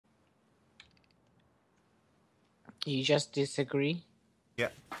You just disagree? Yeah.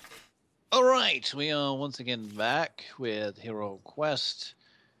 All right, we are once again back with HeroQuest.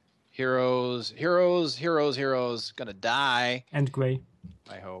 Heroes gonna die. And Gray.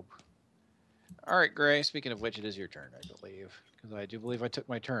 I hope. All right, Gray. Speaking of which, it is your turn, I believe, because I do believe I took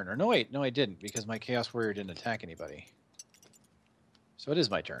my turn. Or no, wait, no, I didn't, because my Chaos Warrior didn't attack anybody. So it is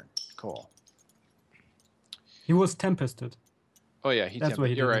my turn. Cool. He was tempested. Oh yeah, That's why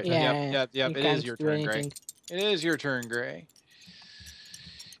he You're right. didn't attack. Yep. You It can't is your do turn, Gray. anything. It is your turn, Gray.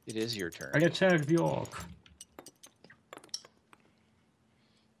 It is your turn. I attack the orc.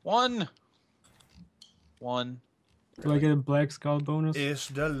 1. Do I get a black skull bonus? Is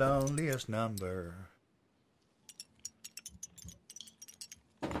the loneliest number.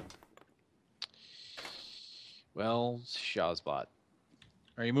 Well, Shazbot.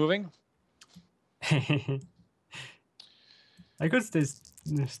 Are you moving? I could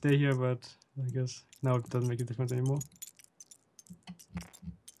stay here, but I guess now it doesn't make a difference anymore.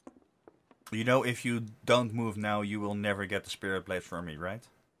 You know, if you don't move now, you will never get the spirit blade from me, right?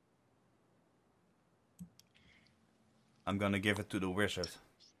 I'm gonna give it to the wizard.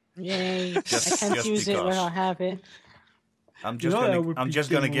 Yay! I Just can't use it when because. I have it. I'm You know, that would I'm be just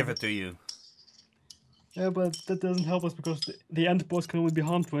gonna game give over. it to you. Yeah, but that doesn't help us because the end boss can only be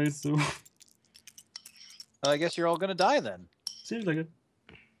harmed right, so I guess you're all gonna die then. seems like it.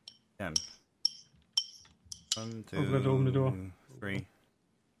 10. 1, Oh, we gotta open the door. 2, 3.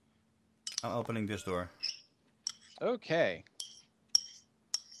 I'm opening this door. Okay.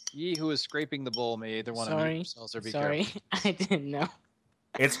 Ye who is scraping the bowl may either want to mute Sorry. themselves or be Sorry, careful. I didn't know.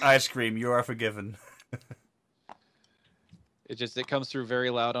 It's ice cream. You are forgiven. It comes through very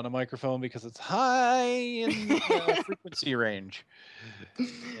loud on a microphone because it's high in frequency range. Well,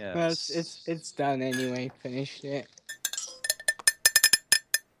 Yes. it's done anyway. Finished it.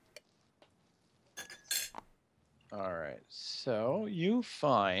 All right. So you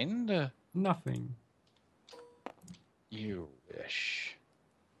find Nothing. you wish.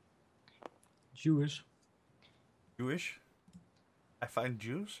 Jewish. Jewish? I find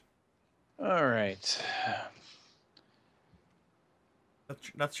Jews? All right.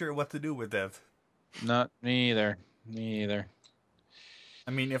 Not sure what to do with that. Not me either. Me either.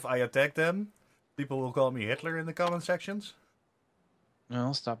 I mean, if I attack them, people will call me Hitler in the comment sections.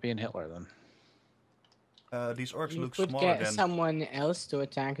 Well, stop being Hitler then. These orcs You look could smaller get than... someone else to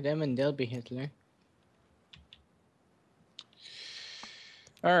attack them, and they'll be Hitler.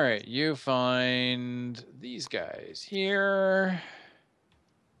 All right, you find these guys here.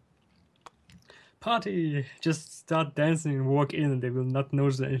 Party! Just start dancing and walk in and they will not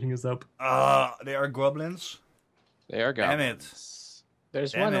notice that anything is up. They are goblins? They are Damn goblins.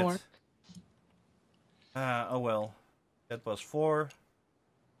 There's Damn one it. orc. Oh well. That was 4,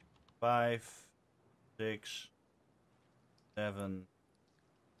 5, 6, 7.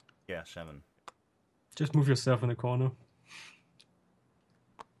 Yeah, 7. Just move yourself in the corner.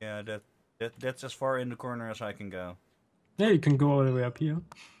 Yeah, that's as far in the corner as I can go. Yeah, you can go all the way up here.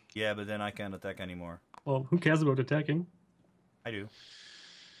 Yeah, but then I can't attack anymore. Well, who cares about attacking? I do.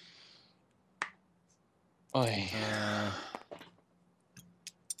 Oy.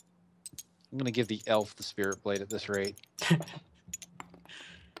 I'm gonna give the elf the spirit blade at this rate.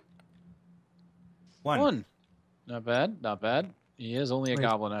 1. 1. Not bad. Not bad. He is only a Wait.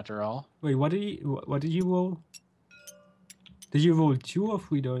 goblin after all. Wait, what did you roll? Did you roll 2 or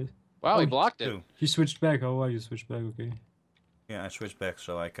 3 dice? Wow, he Oh, blocked it. 2. You switched back. Oh, wow, you switched back. Okay. Yeah, I switched back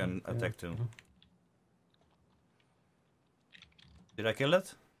so I can attack 2. Did I kill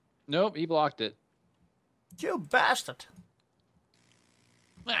it? Nope, he blocked it. You bastard!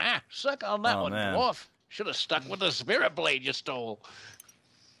 Ah, suck on that Oh, one, man. dwarf. Should have stuck with the spirit blade you stole.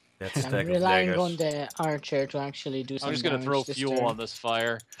 That's a I'm stack of relying daggers. on the archer to actually do some I'm just gonna damage throw this fuel turn. on this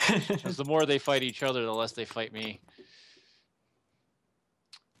fire. Because the more they fight each other, the less they fight me.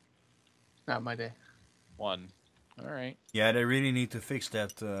 Not my day. 1. All right. Yeah, they really need to fix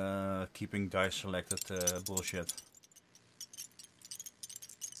that keeping dice selected bullshit.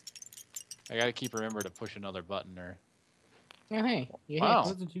 I gotta keep remember to push another button or. Oh, hey, you Wow.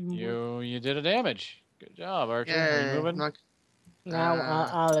 hit. What did you... You did a damage. Good job, Archer. Are you Yeah, moving? Now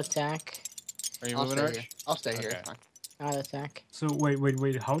I'll attack. Are you I'll moving, stay Arch? here. I'll stay here. Okay. It's fine. I'll attack. So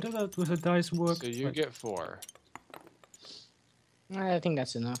wait. How did that with the dice work? So you Wait, get 4. I think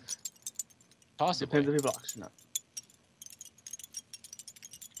that's enough. Possibly. Depends if he blocks or not.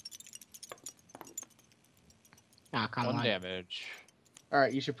 Ah, come 1 on. damage. All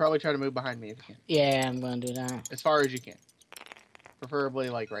right, you should probably try to move behind me if you can, Yeah, I'm gonna do that. as far as you can. Preferably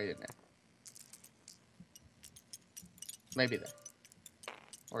like right in there. Maybe there.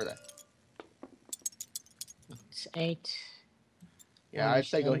 Or there. That's 8. Yeah, One I'd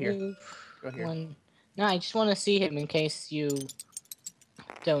say go shall here. move. Go here. One. No, I just want to see him in case you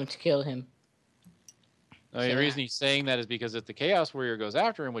don't kill him. The So, reason he's saying that is because if the Chaos Warrior goes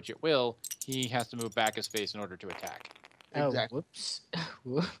after him, which it will, he has to move back a space in order to attack. Oh, Exactly. whoops.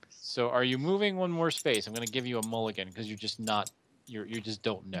 Whoops. So are you moving one more space? I'm going to give you a mulligan because you're just not, you just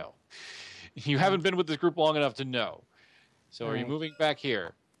don't know. You haven't been with this group long enough to know. So are you Right. moving back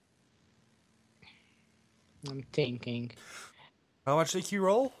here? I'm thinking. How much did you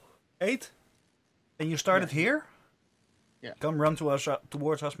roll? 8? And you started here? Yeah. Come run to us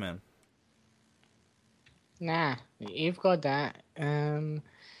towards us, man. Nah, you've got that.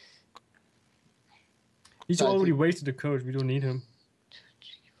 He's Guys, already wasted the code. We don't need him.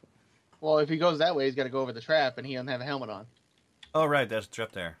 Well, if he goes that way, he's got to go over the trap, and he doesn't have a helmet on. Oh, right, there's a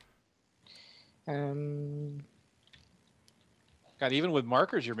trap there. God, even with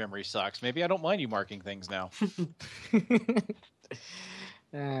markers, your memory sucks. Maybe I don't mind you marking things now.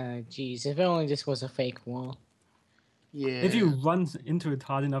 Jeez, if only this was a fake wall. Yeah. If you run into it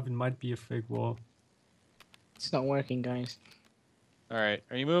hard enough, it might be a fake wall. It's not working, guys. All right,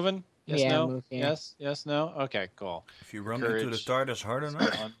 are you moving? Yes, Yeah, no? move, yeah. Yes, yes, no? Okay, cool. If you run into the Courage. TARDIS hard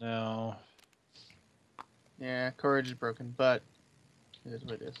enough. On now. Yeah, courage is broken, but it is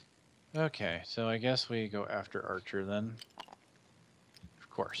what it is. Okay, so I guess we go after Archer then. Of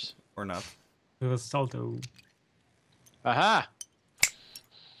course. Or not. With a salto. Aha!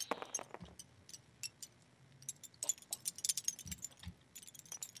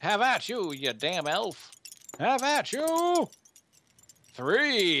 Have at you, you damn elf! Have at you!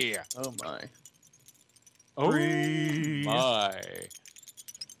 3! Oh my. Oh 3. my.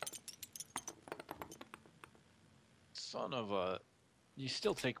 Son of a... You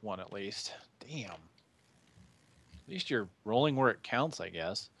still take 1 at least. Damn. At least you're rolling where it counts, I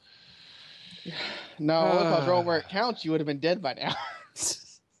guess. No, if I was rolling where it counts, you would have been dead by now.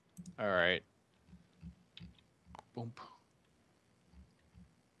 Alright. Boom.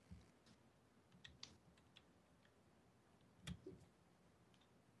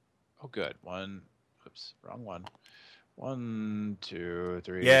 Oh, good. 1. Oops, wrong one. 1, 2,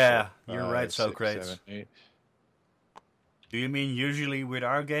 3. Yeah, 4, you're 5, right, 6, Socrates. 7, 8. Do you mean usually with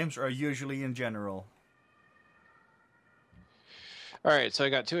our games or usually in general? All right, so I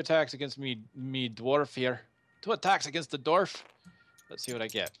got 2 attacks against me dwarf here. 2 attacks against the dwarf. Let's see what I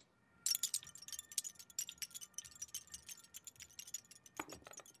get.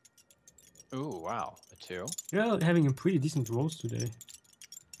 Ooh, wow, a 2. You're having a pretty decent rolls today.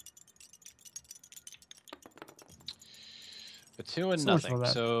 A 2 and So much for nothing.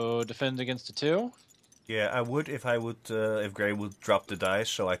 that. So defend against a 2. Yeah, I would if I would if Gray would drop the dice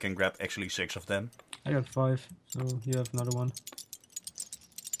so I can grab actually 6 of them. I got 5, so you have another one.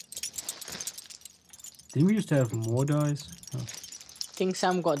 Didn't we used to have more dice? Oh. I think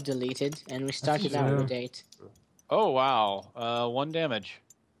some got deleted, and we started out so. with 8. Oh wow, 1 damage.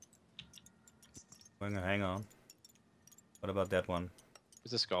 Hang on. What about that one?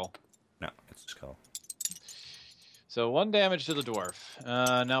 It's a skull. No, it's a skull. So 1 damage to the dwarf.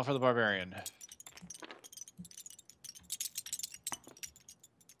 Now for the barbarian.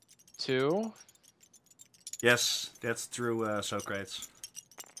 2. Yes, that's true, Socrates.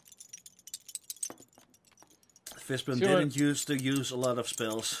 Fistman 2 didn't used to use a lot of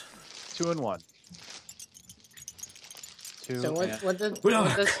spells. 2 and 1. 2 So and... what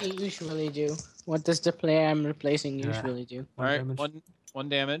does he usually do? What does the player I'm replacing Yeah. usually do? All right, damage. one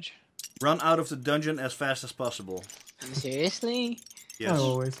damage. Run out of the dungeon as fast as possible. Seriously? Yes. Not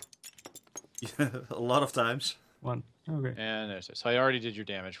always. A lot of times. 1. Okay. And there's it. So I already did your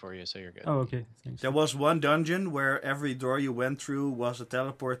damage for you, so you're good. Oh, okay. Thanks. There was one dungeon where every door you went through was a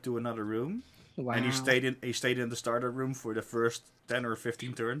teleport to another room. Wow. And he stayed in the starter room for the first 10 or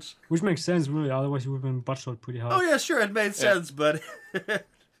 15 turns. Which makes sense, really. Otherwise, you would have been butt shot pretty hard. Oh yeah, sure, it made sense, but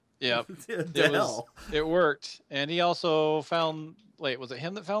Yep. the hell. It worked. And he also found... Wait, was it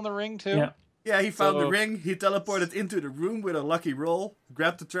him that found the ring, too? Yeah. Yeah, he found the So- ring, he teleported into the room with a lucky roll,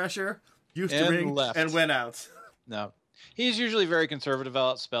 grabbed the treasure, used the And ring, left. and went out. No. He's usually very conservative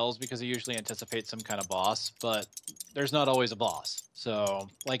about spells because he usually anticipates some kind of boss, but there's not always a boss. So,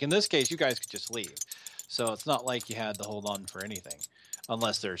 like in this case, you guys could just leave. So it's not like you had to hold on for anything.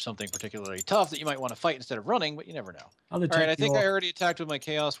 Unless there's something particularly tough that you might want to fight instead of running, but you never know. I'll All attack right, I the think orc. I already attacked with my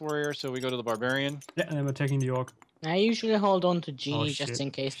Chaos Warrior, so we go to the Barbarian. Yeah, and I'm attacking the orc. I usually hold on to G Oh, just shit.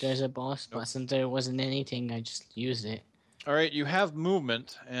 in case there's a boss, Nope. but since there wasn't anything, I just used it. All right, you have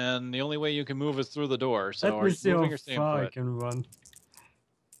movement, and the only way you can move is through the door. So Let are me you see how moving or staying far I put? can run.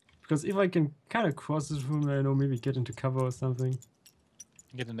 Because if I can kind of cross this room, I know maybe get into cover or something.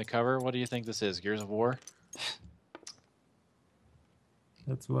 Get into cover. What do you think this is? Gears of War?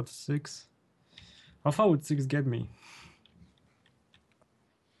 That's what, 6? How far would 6 get me?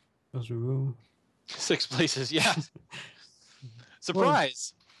 There's a room. 6 places, yeah.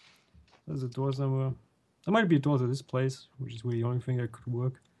 Surprise! There's a door somewhere. There might be a door to this place, which is really the only thing that could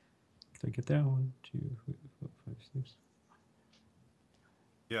work. Did I get there? 1, 2, 3, 4, 5, 6.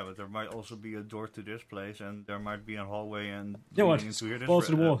 Yeah, but there might also be a door to this place, and there might be a hallway and Yeah, what? leading into here, Balls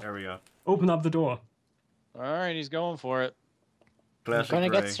to the wall. area. Open up the door. All right, he's going for it. Classic Gonna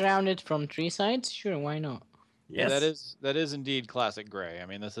Gray. get surrounded from 3 sides? Sure, why not? Yeah, Yes. that is indeed classic Gray. I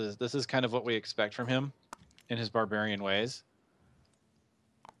mean, this is kind of what we expect from him in his barbarian ways.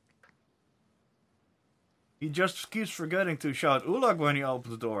 He just keeps forgetting to shout Ulag when he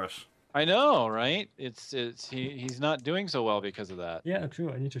opens the doors. I know, right? He's not doing so well because of that. Yeah,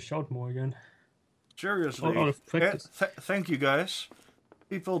 true. I need to shout more again. Seriously. Out of practice. Thank you, guys.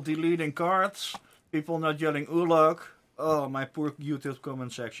 People deleting cards. People not yelling Ulag. Oh, my poor YouTube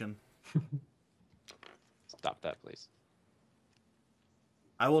comment section. Stop that, please.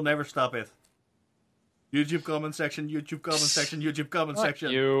 I will never stop it. YouTube comment section, YouTube comment section, YouTube comment Fuck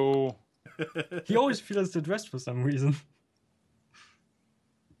section. you. He always feels addressed for some reason.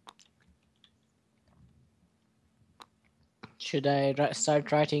 Should I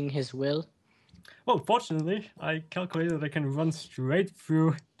start writing his will? Well, fortunately, I calculated that I can run straight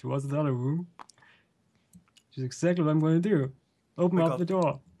through towards the other room. Which is exactly what I'm going to do. Open up the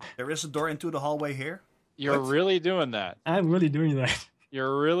door. There is a door into the hallway here. You're What? really doing that. I'm really doing that.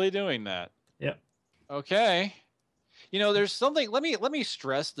 You're really doing that. Yeah. Okay. You know, there's something. Let me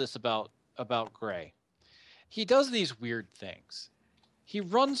stress this about Gray. He does these weird things. He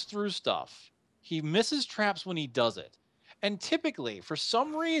runs through stuff. He misses traps when he does it. And typically, for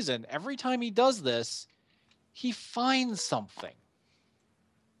some reason, every time he does this, he finds something.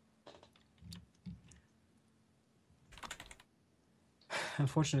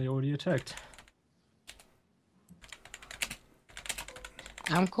 Unfortunately, already attacked.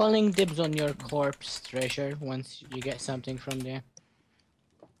 I'm calling dibs on your corpse treasure once you get something from there.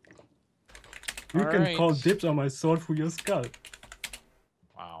 You can Alright. call dibs on my sword through your skull.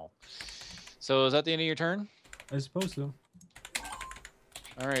 Wow. So is that the end of your turn? I suppose so.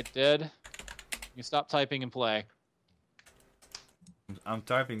 All right, Dead. You can stop typing and play. I'm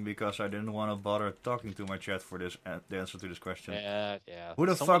typing because I didn't want to bother talking to my chat for this the answer to this question. Yeah. Who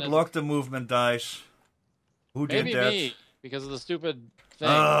the Someone fuck has- locked the movement dice? Who Maybe did that? me, because of the stupid thing.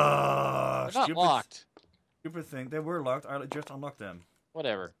 Ah, They're not locked. Stupid thing. They were locked. I just unlocked them.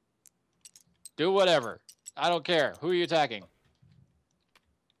 Whatever. Do whatever. I don't care. Who are you attacking?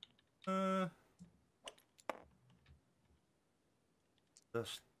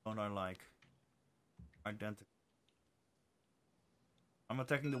 This don't I like. Identical. I'm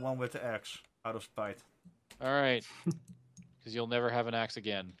attacking the one with the axe, out of spite. All right. Because you'll never have an axe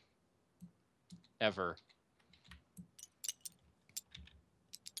again. Ever.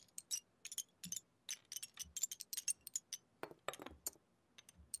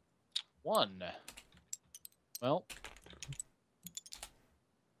 One. Well.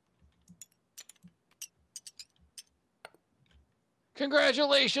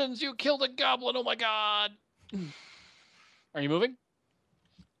 Congratulations, you killed a goblin. Oh my god. Are you moving?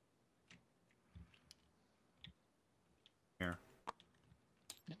 Here.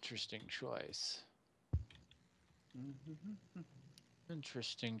 Interesting choice.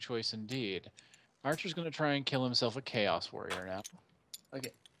 Interesting choice indeed. Archer's going to try and kill himself a Chaos Warrior now.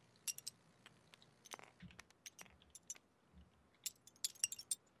 Okay.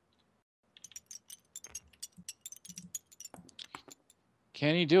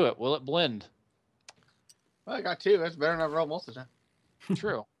 Can he do it? Will it blend? Well, I got 2. That's better than I roll most of the time.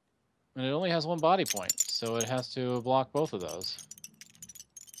 True. And it only has 1 body point, so it has to block both of those.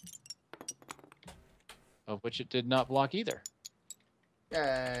 Of which it did not block either.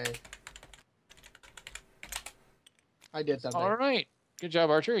 Yay. I did something. All right. Good job,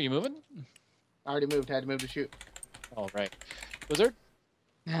 Archer. Are you moving? I already moved. Had to move to shoot. All right. Wizard?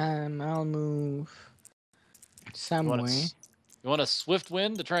 I'll move some You want, way. you want a swift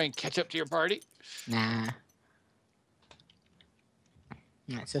wind to try and catch up to your party? Nah.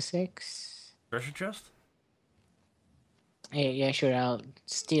 That's a 6. Treasure chest? Yeah, sure. I'll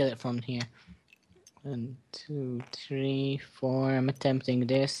steal it from here. 1, 2, 3, 4. I'm attempting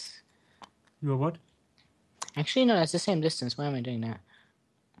this. You are what? Actually, no, that's the same distance. Why am I doing that?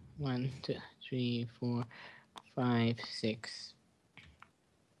 1, 2, 3, 4, 5, 6.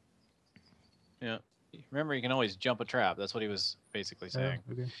 Yeah. Remember, you can always jump a trap. That's what he was basically saying.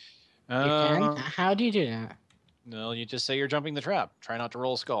 Okay. You can? Uh, How do you do that? no, you just say you're jumping the trap. Try not to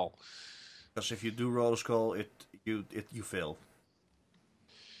roll a skull. Because if you do roll a skull, you fail.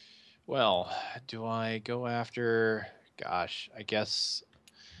 Well, do I go after... Gosh, I guess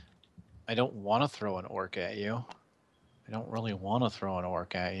I don't want to throw an orc at you. I don't really want to throw an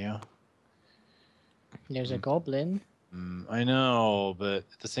orc at you. There's a goblin. I know, but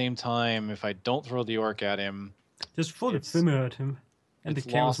at the same time, if I don't throw the orc at him, Just throw the It's- Fimmer at him. And the it's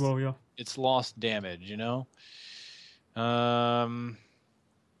Chaos lost. Warrior. it's lost damage, you know?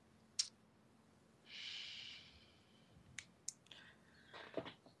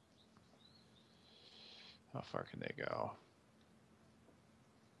 How far can they go?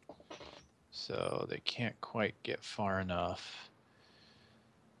 So they can't quite get far enough.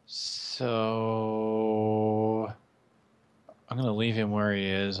 So I'm going to leave him where he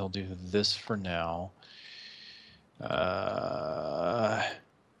is. I'll do this for now. I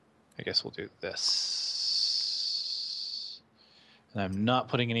guess we'll do this. And I'm not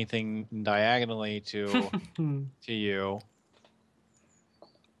putting anything diagonally to you.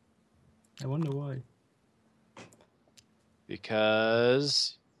 I wonder why.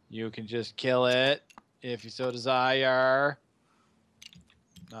 Because you can just kill it if you so desire.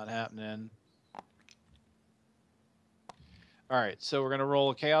 Not happening. All right, so we're going to roll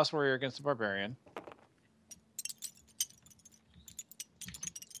a Chaos Warrior against the Barbarian.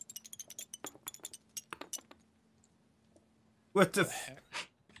 What the?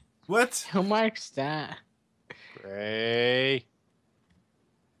 What? Who marks that? Gray.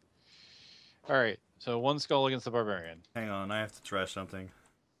 All right, so 1 skull against the Barbarian. Hang on, I have to try something.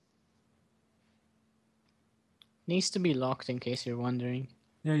 Needs to be locked in case you're wondering.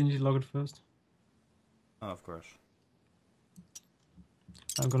 Yeah, you need to log it first. Oh, of course.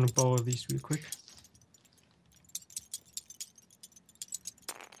 I'm gonna borrow these real quick.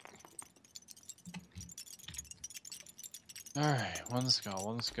 All right, 1 skull,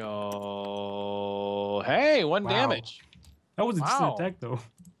 1 skull. Hey, 1 Wow. damage. That was a decent Wow. attack though.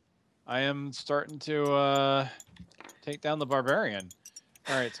 I am starting to take down the Barbarian.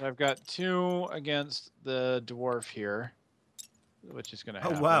 All right, so I've got 2 against the dwarf here, which is going to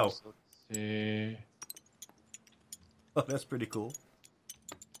happen. Oh, wow. So let's see. Oh, that's pretty cool.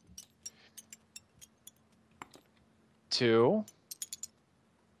 2.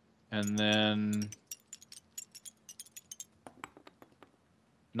 And then...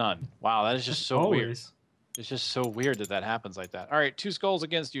 none. Wow, that is just so weird. Always. It's just so weird that that happens like that. All right, 2 skulls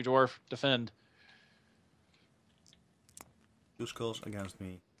against you, dwarf. Defend. 2 skulls against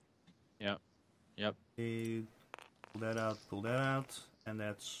me. Yep. Yep. Okay, pull that out, and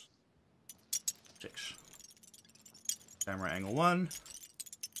that's 6. Camera angle 1,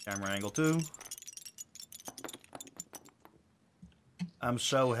 camera angle 2. I'm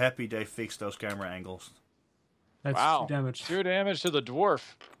so happy they fixed those camera angles. That's Wow. 2 damage. 2 damage to the dwarf.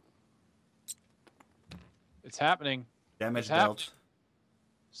 It's happening. Damage It's happened. dealt.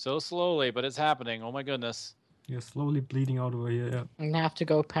 So slowly, but it's happening. Oh my goodness. You're slowly bleeding out over here. Yeah. I'm gonna have to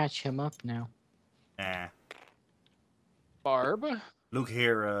go patch him up now. Nah. Barb? Look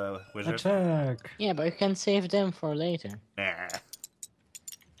here, wizard. Attack! Yeah, but you can save them for later. Nah.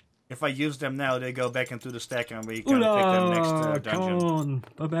 If I use them now, they go back into the stack and we can pick them next Come dungeon. on!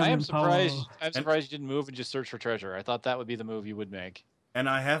 Barbarian I am power. surprised. I'm surprised you didn't move and just search for treasure. I thought that would be the move you would make. And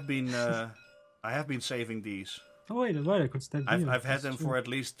I have been saving these. Oh wait, that's right. I could stand here. I've had That's them true. for at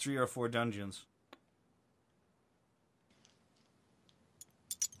least 3 or 4 dungeons.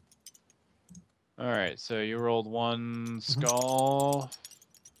 All right, so you rolled 1 skull.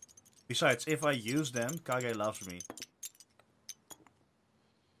 Besides, if I use them, Kage loves me.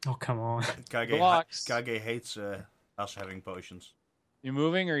 Oh come on! Blocks. Kage hates us having potions. You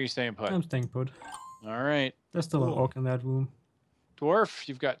moving or are you staying put? I'm staying put. All right. There's still an Cool. orc in that room. Dwarf,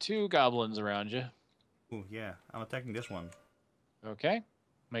 you've got 2 goblins around you. Ooh, yeah, I'm attacking this one. Okay.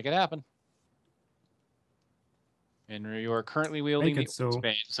 Make it happen. And you are currently wielding Make the it so.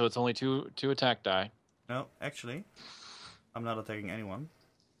 Bane, so it's only two attack die. No, actually, I'm not attacking anyone.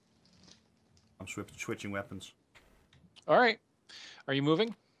 I'm switching weapons. All right. Are you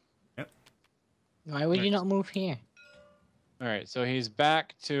moving? Why would you Right. not move here? All right, so he's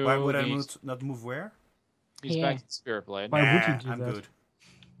back to Why would I the, not move where? He's Yeah. back to the Spirit Blade. Why would you Nah, do I'm that? good.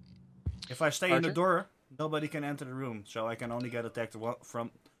 If I stay in the Archer? door, nobody can enter the room, so I can only get attacked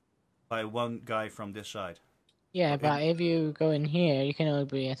by one guy from this side. Yeah, Okay. but if you go in here, you can only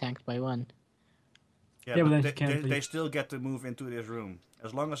be attacked by 1. Yeah, Yeah, but but then they, you can't they leave. still get to move into this room.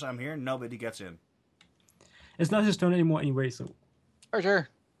 As long as I'm here, nobody gets in. It's not his turn anymore anyway, so. Archer.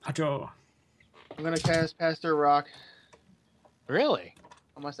 Hacho! I'm gonna cast Pastor Rock Really?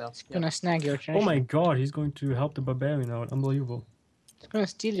 on myself. It's gonna snag your treasure. Oh my god, he's going to help the barbarian out. Unbelievable. It's gonna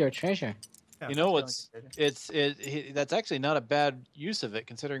steal your treasure. Yeah. You know I'm what's feeling good. that's actually not a bad use of it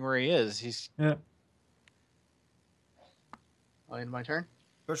considering where he is. He's Yeah. Oh, in my turn.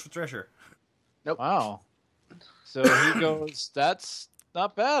 Search for treasure. wow. So he goes. That's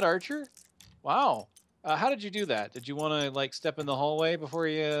not bad, Archer. Wow. How did you do that? Did you want to like step in the hallway before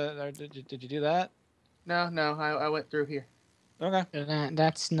you? Or did you do that? No, I went through here. Okay. So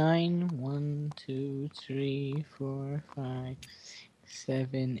that's 9. 1, 2, 3, 4, 5,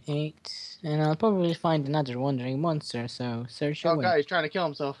 7, 8. And I'll probably find another wandering monster, so search Oh, away. God, he's trying to kill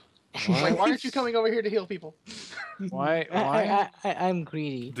himself. Wait, why aren't you coming over here to heal people? Why? Why? I'm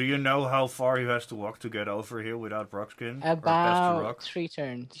greedy. Do you know how far he has to walk to get over here without rock skin? Or past the About rock? 3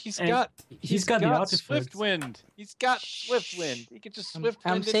 turns. He's And got he's got the artifacts. Swift wind. He's got swift wind. He can just swift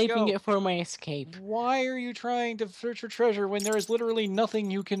I'm wind and saving go. it for my escape. Why are you trying to search for treasure when there is literally nothing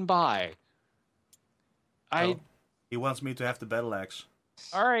you can buy? Oh, he wants me to have the battle axe.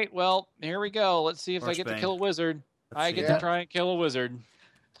 All right, well, here we go. Let's see if I get to Spain. kill a wizard. Let's I see. get Yeah. to try and kill a wizard.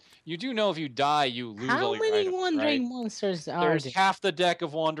 You do know if you die, you lose How all your many items, wandering right? monsters are There's there? half the deck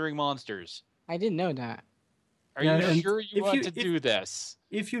of wandering monsters. I didn't know that. Are Yeah, you and sure you if want you- to if- do this?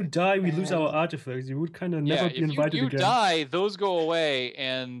 If you die, we lose our And- artifacts. You would kind of Yeah, never be if invited you again. die, those go away,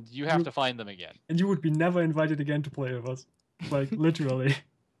 and you have You- to find them again. And you would be never invited again to play with us. Like, literally.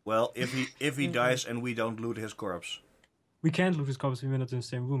 Well, if he dies and we don't loot his corpse. We can't loot his corpse if we're not in the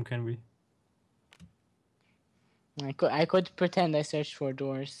same room, can we? I could pretend I searched for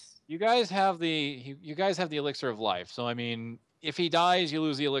doors. You guys have the elixir of life. So I mean, if he dies, you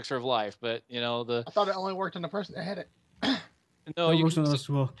lose the elixir of life. But you know the I thought it only worked on the person that had it. no, That you works can on use us as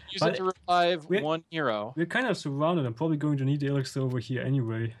well. it to revive we're- one hero. We're kind of surrounded. I'm probably going to need the elixir over here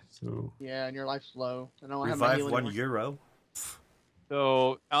anyway. So Yeah, and your life's low. I don't have Revive my healing €1.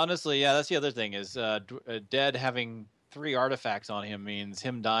 So honestly, yeah, that's the other thing is Dead having 3 artifacts on him means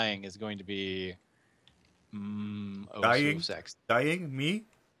him dying is going to be Dying? so sexy. Dying? Me?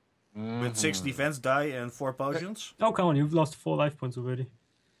 With 6 Mhm. defense die and 4 potions? oh come on, you've lost 4 life points already.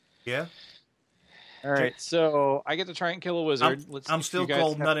 Yeah. All right, so I get to try and kill a wizard. Let's see I'm if still you guys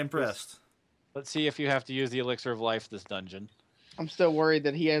cold, have not to use- impressed. Let's see if you have to use the elixir of life this dungeon. I'm still worried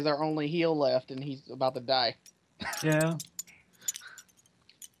that he has our only heal left and he's about to die. Yeah.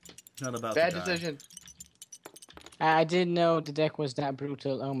 It's not about Bad to die. decision. I didn't know the deck was that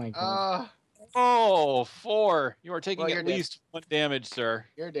brutal. Oh my god. Oh, 4. You are taking Well, you're at dead. least 1 damage, sir.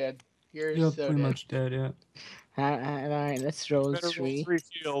 You're dead. You're You're so pretty dead. much dead, yeah. Alright, let's roll Better roll 3. 3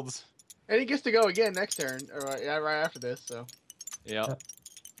 shields. And he gets to go again next turn, or right after this. So Yeah. Yeah.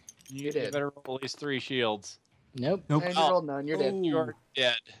 You did. better roll at least 3 shields. Nope. Nope. and you rolled none. You're dead. You are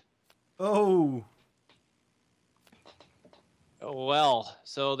dead. Oh. Oh, well,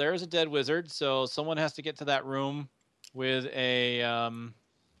 so there's a dead wizard. So someone has to get to that room with a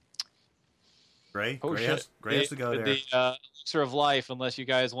Gray? potion. Gray has to go there. The elixir of life, unless you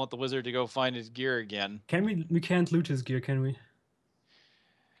guys want the wizard to go find his gear again. We can't loot his gear, can we?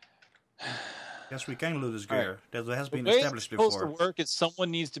 Yes, we can loot his All right. gear. That has The been way it's established supposed before. to work is someone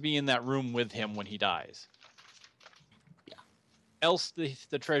needs to be in that room with him when he dies. Yeah. Else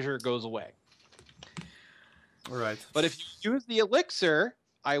the treasure goes away. Alright. But if you use the elixir,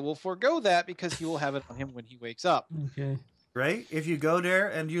 I will forego that because he will have it on him when he wakes up. Okay. Gray, if you go there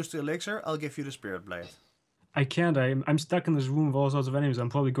and use the elixir, I'll give you the spirit blade. I can't. I'm stuck in this room with all sorts of enemies. I'm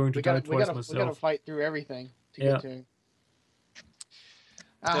probably going to We die gotta, we, twice gotta, we myself. gotta fight through everything to Yeah. get to him.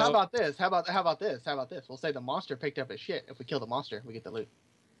 So- How about this? How about this? How about this? We'll say the monster picked up his shit. If we kill the monster, we get the loot.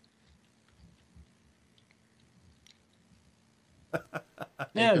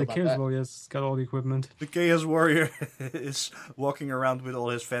 Yeah, feel the about Chaos that? Warrior's got all the equipment. The Chaos Warrior is walking around with all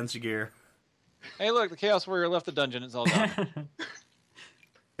his fancy gear. Hey, look, the Chaos Warrior left the dungeon. It's all done.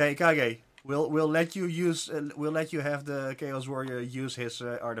 Okay, Kage, we'll let you use we'll let you have the Chaos Warrior use his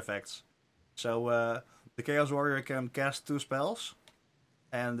artifacts. So the Chaos Warrior can cast 2 spells,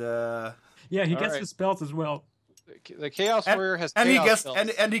 and Yeah, he All gets right. the spells as well. The Chaos Warrior has and he chaos gets spells.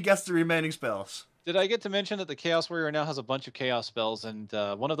 and he gets the remaining spells. Did I get to mention that the Chaos Warrior now has a bunch of chaos spells, and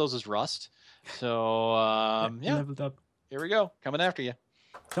one of those is Rust? So, He yeah, leveled up. here we go. Coming after you.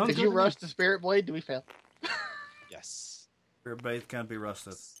 Sounds If good you to me. rush the spirit blade, do we fail? Yes. Spirit blade can't be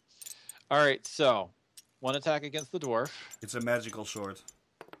rusted. All right, so 1 attack against the dwarf. It's a magical sword.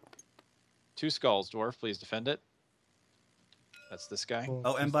 2 skulls, dwarf. Please defend it. That's this guy.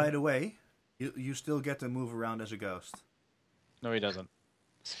 Oh, and by the way, you still get to move around as a ghost. No, he doesn't.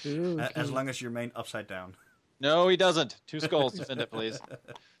 Spooky. As long as you remain upside down. No, he doesn't. 2 skulls. Defend it, please.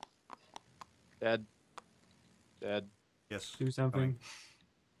 Dead. Dead. Yes. do something.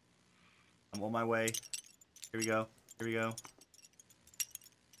 I'm on my way. Here we go. Here we go.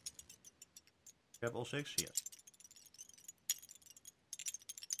 Grab all 6? Yes.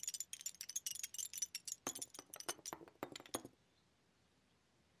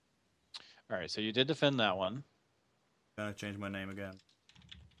 All right, so you did defend that one. Gonna change my name again.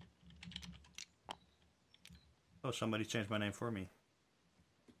 Oh, somebody changed my name for me.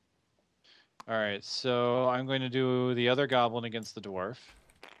 All right, so I'm going to do the other goblin against the dwarf.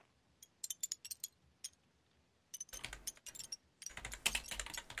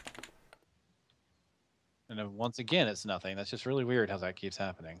 And then once again, it's nothing. That's just really weird how that keeps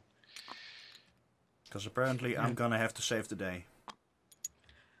happening. Because apparently I'm gonna have to save the day.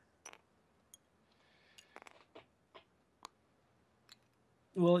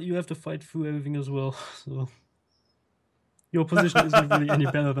 Well, you have to fight through everything as well, so your position isn't really any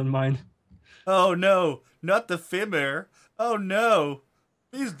better than mine. Oh no, not the Fimmer. Oh no.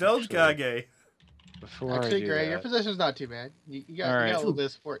 Please don't, Kage. Before Actually, I do Gray, that, your position's not too bad. You got, All right. you got a little bit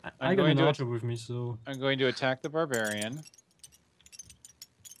of support. I got an archer with me, so I'm going to attack the barbarian.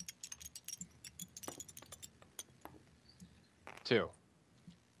 Two.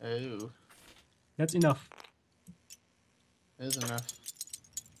 Oh, that's enough. is enough.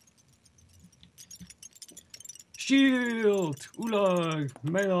 Shield! Ulag!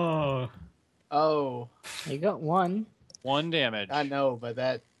 Mela! Oh, You got one. 1 damage. I know, but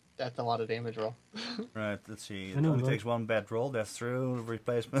that's a lot of damage roll. Right, let's see. I It know, only right? takes 1 bad roll. That's true.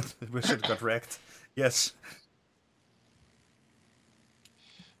 Replacement. Wizard got wrecked. Yes.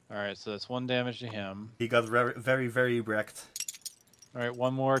 All right, so that's 1 damage to him. He got very, very wrecked. All right,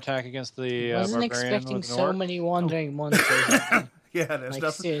 1 more attack against the Wasn't barbarian expecting with an so orc. many wandering monsters. Yeah, there's Like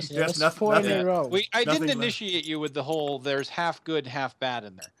nothing. seriously, There's that's 4 in a nothing. row. I Nothing didn't left. initiate you with the whole "there's half good, half bad"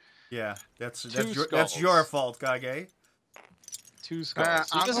 in there. Yeah, that's Two that's your skulls. fault, Kage. 2 skulls.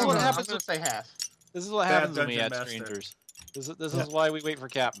 See, I'm this is what gonna- happens. I'm gonna say half. This is what Bad happens when we dungeon add master. strangers. This is why we wait for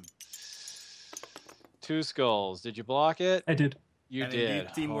Captain. 2 skulls. Did you block it? I did. You And did.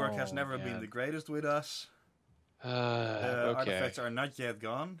 indeed, teamwork has Oh, never been man. the greatest with us. The Okay. artifacts are not yet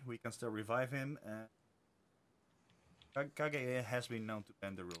gone. We can still revive him. Kage has been known to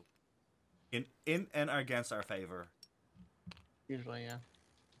bend the rules. In and against our favor. Usually, yeah.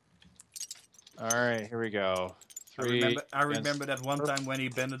 All right, here we go. 3. I remember that one time when he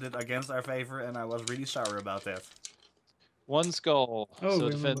bended it against our favor, and I was really sour about that. 1 skull. Oh, So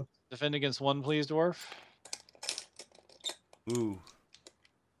remember. defend against 1, please, dwarf. Ooh.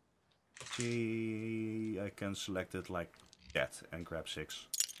 See, I can select it like that and grab 6.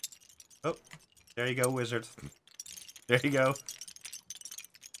 Oh, there you go, wizard. There you go.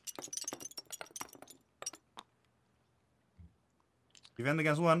 Defend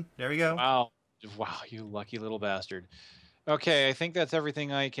against 1. There we go. Wow. Wow, you lucky little bastard. Okay, I think that's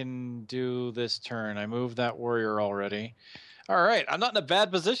everything I can do this turn. I moved that warrior already. All right, I'm not in a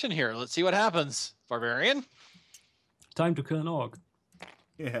bad position here. Let's see what happens. Barbarian? Time to kill an orc.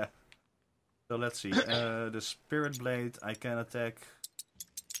 Yeah. So let's see. The Spirit Blade, I can attack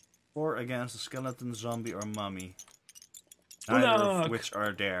 4 against a skeleton, zombie, or mummy. Neither Unak! of which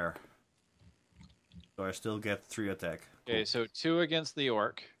are there. So I still get 3 attack. Okay, so 2 against the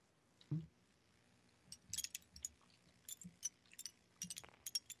orc.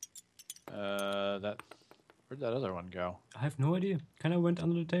 Where'd that other one go? I have no idea. Kinda went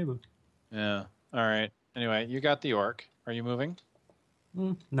under the table. Yeah. All right. Anyway, you got the orc. Are you moving?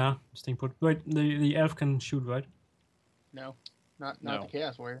 Nah, staying put. Wait, the elf can shoot, right? No, not No. the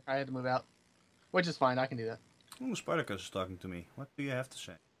Chaos Warrior. I had to move out, which is fine. I can do that. Ooh, Spartacus is talking to me. What do you have to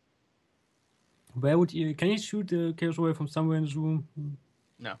say? Where would you? Can you shoot the chaos warrior from somewhere in this room?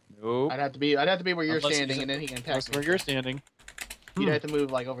 Nope. I'd have to be where you're Unless standing, he's- and then he can attack That's me. where you're standing. You'd have to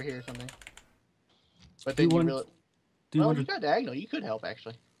move like over here or something. But Do you then you want- really. Do you Well, want you to? got diagonal. You could help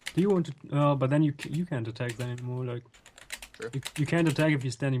actually. Do you want to? But then you can't attack then anymore. Like, True. you can't attack if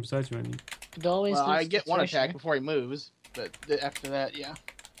he's standing beside you. Anymore. It always Well, I leads get to one treasure. attack before he moves, but after that, yeah,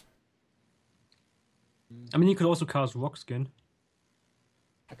 I mean, you could also cast rock skin,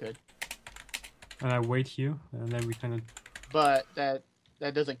 I could. and I wait here, and then we kind of. But that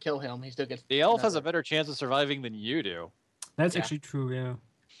doesn't kill him. He still gets. The elf has a another. better chance of surviving than you do. That's Yeah. actually true. Yeah.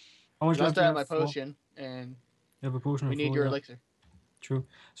 How much I life still do you have my have? 4? potion, and You have a potion. we of need 4, your yeah. elixir. True.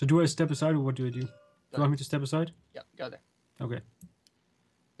 So do I step aside, or what do I do? Do you want me to step aside? Yep, go there. Okay.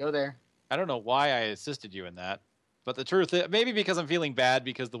 Go there. I don't know why I assisted you in that. But the truth is, maybe because I'm feeling bad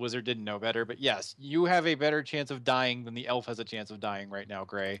because the wizard didn't know better. But yes, you have a better chance of dying than the elf has a chance of dying right now,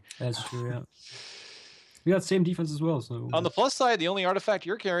 Gray. That's true. Yeah. We got same defense as well. So. On the plus side, the only artifact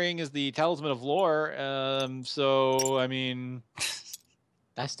you're carrying is the Talisman of Lore. So, I mean,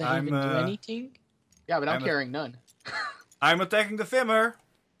 Does that I'm, even do anything? Yeah, but I'm I'm a- carrying none. I'm attacking the Fimmer!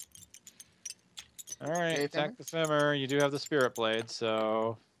 All right, Okay, attack the Femmer. You do have the Spirit Blade,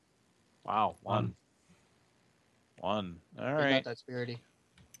 so... Wow, one. All He's right. not that spirity.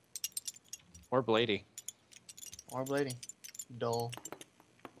 Or Blady. Or blading. Dull.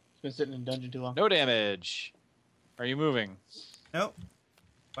 He's been sitting in dungeon too long. No damage. Are you moving? Nope.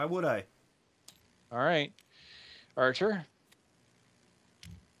 Why would I? All right. Archer.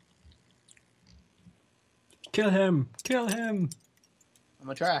 Kill him! Kill him! I'm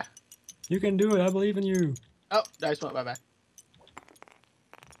gonna try. You can do it. I believe in you. Oh, dice went bye-bye.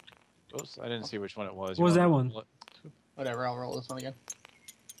 Oops, I didn't see which one it was. What was that want me to one? roll it? Whatever, I'll roll this one again.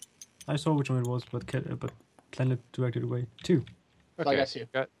 I saw which one it was, but Planet directed away. 2. So I got two.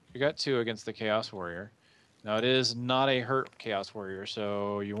 You got 2 against the Chaos Warrior. Now it is not a hurt Chaos Warrior,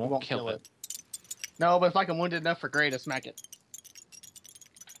 so you won't kill it. No, but if I can wound it enough for Gray to smack it,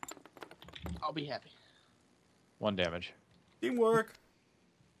 I'll be happy. 1 damage. Teamwork.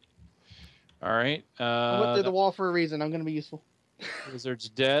 All right. I went through the wall for a reason. I'm gonna be useful. Wizard's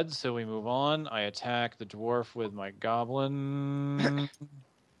dead, so we move on. I attack the dwarf with my goblin.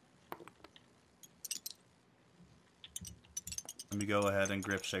 Let me go ahead and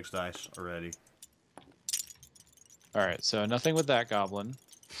grip 6 dice already. All right, so nothing with that goblin.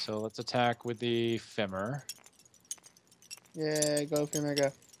 So let's attack with the Femmer. Yeah, go Femmer,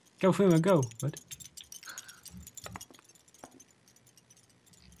 go. Go, Femmer, go. What?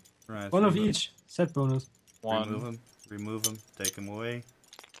 Right. One of each. Set bonus. 1. Remove him. Take him away.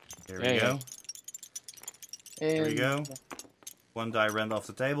 There Yeah, we go. And There we go. 1 die ran off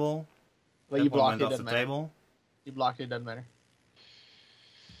the table. Well, you That one blocked went it, off doesn't the matter. table. You blocked it, doesn't matter.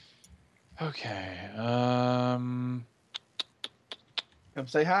 Okay. Come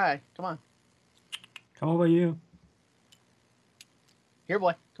say hi. Come on. Come over you. Here,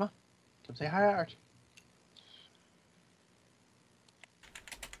 boy. Come on. Come say hi, Arch.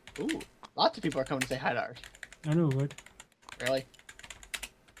 Ooh, lots of people are coming to say hi to Arch. I know, right? Really?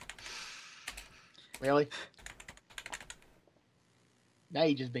 Really? Now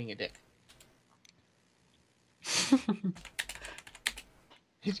you're just being a dick.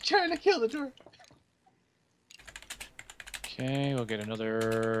 He's trying to kill the dwarf. Okay, we'll get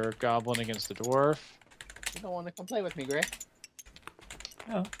another goblin against the dwarf. You don't want to come play with me, Gray.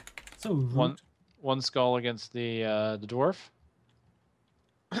 Oh, so rude. One skull against the dwarf.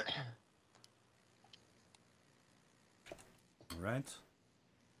 Right.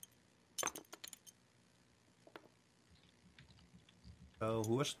 So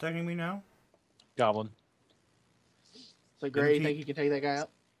who is attacking me now? Goblin. So, Gray, you Didn't he- think you can take that guy out?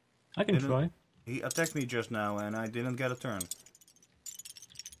 I can Didn't- try. He attacked me just now and I didn't get a turn.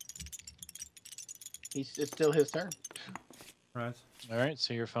 It's still his turn. Right. All right,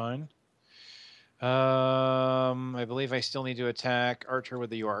 so you're fine. I believe I still need to attack Archer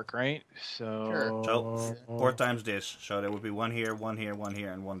with the York, right? So. Sure. So 4 times this. So there would be 1 here, 1 here, 1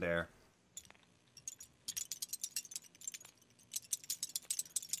 here, and 1 there.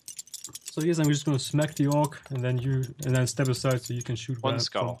 So yes, I'm just gonna smack the orc and then step aside so you can shoot One from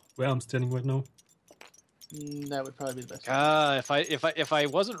skull. where I'm standing right now. That would probably be the best. If I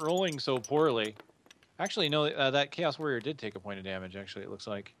wasn't rolling so poorly, actually no, that Chaos Warrior did take a point of damage. Actually, it looks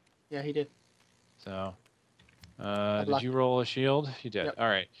like. Yeah, he did. So, Good did luck. you roll a shield? You did. Yep. All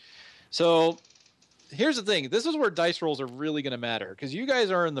right. So, here's the thing. This is where dice rolls are really going to matter because you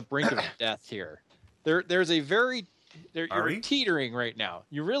guys are on the brink of death here. There's a very, you're we? teetering right now.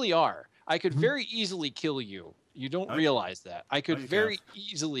 You really are. I could very easily kill you. You don't No, realize that. I could you very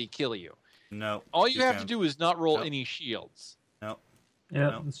easily kill you. No. All you have to can't. do is not roll Nope. any shields. No. Yeah,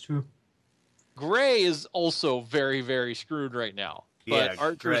 No. that's true. Gray is also very, very screwed right now. But Yeah,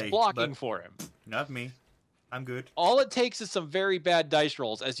 Archer's Gray, blocking but- for him. Not me. I'm good. All it takes is some very bad dice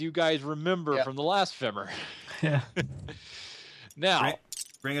rolls, as you guys remember Yeah. from the last Femmer. Yeah. Now,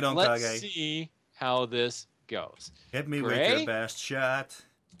 Bring it on, let's Kage. see how this goes. Hit me with Gray? your best shot.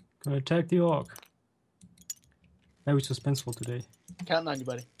 Gonna attack the orc. Very suspenseful today. Counting on you,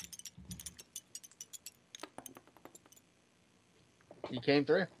 buddy. You came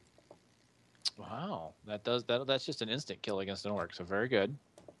through. Wow, that's just an instant kill against an orc, so very good.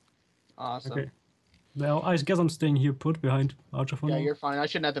 Awesome. Okay. Well, I guess I'm staying here put behind Archer for Yeah, now. you're fine. I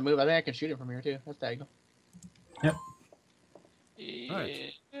shouldn't have to move. I think I can shoot him from here, too. That's diagonal. Yep.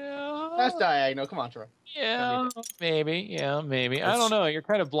 Right. Yeah, That's diagonal. Come on, Troy. yeah, maybe. Yeah, maybe. I don't know. You're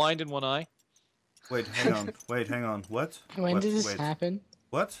kind of blind in one eye. Wait, hang on. Wait, hang on. What? When What? did this Wait. happen?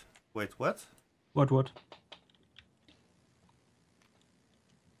 What? Wait, what? What?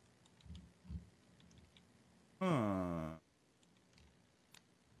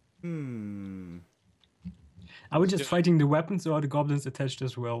 Hmm. Are we just fighting the weapons or are the goblins attached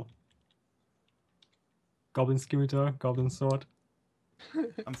as well? Goblin scimitar, goblin sword.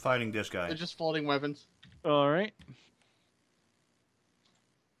 I'm fighting this guy. They're just folding weapons. All right.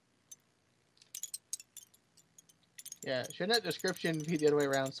 Yeah, shouldn't that description be the other way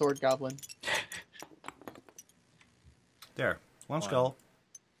around? Sword goblin. There. One One. skull.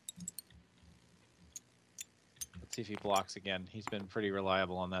 Let's see if he blocks again. He's been pretty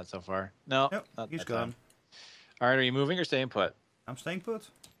reliable on that so far. No, Yep, not he's that gone. time. All right, are you moving or staying put? I'm staying put.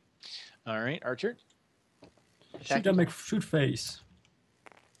 All right, Archer. Shoot that shoot face.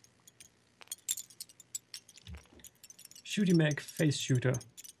 Shooty make face shooter.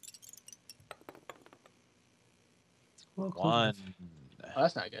 Well, close One. enough. Oh,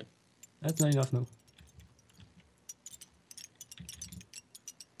 that's not good. That's not enough, no.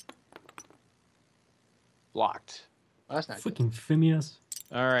 Blocked. Oh, that's not good. Freaking Phineas.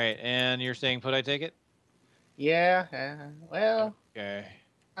 All right, and you're staying put, I take it? Yeah. Well, Okay.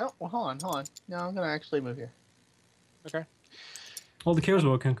 I don't. Well, hold on. No, I'm gonna actually move here. Okay. All the Chaos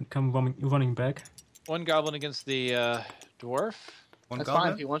War can come running back. One goblin against the dwarf. One That's goblin.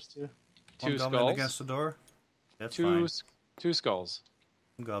 fine if he wants to. Two One goblin skulls. against the door. That's Two, fine. two skulls.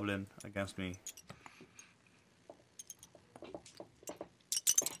 One goblin against me.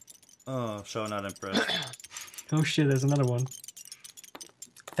 Oh, so not impressed. Oh shit, there's another one.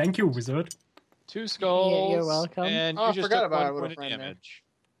 Thank you, wizard. Two skulls. you're welcome. And Oh, you I just forgot took about our one little point of friend there. damage.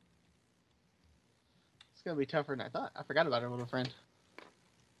 It's gonna be tougher than I thought. I forgot about our little friend.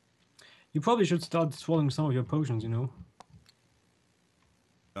 You probably should start swallowing some of your potions, you know.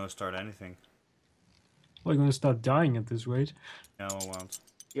 Gonna start anything. Well, you're gonna start dying at this rate. No, I won't.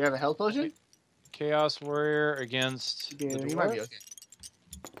 You have a health potion? Chaos warrior against Yeah, the you dwarf. might be okay.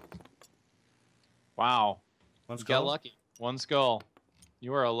 Wow. One You got skull. lucky. One skull.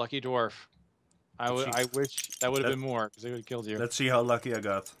 You are a lucky dwarf. I wish that would have been more, because they would have killed you. Let's see how lucky I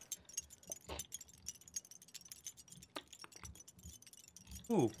got.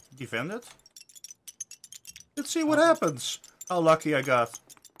 Ooh, defended. Let's see what happens. How lucky I got.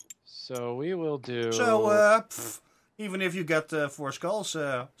 So we will do... So, even if you get 4 skulls,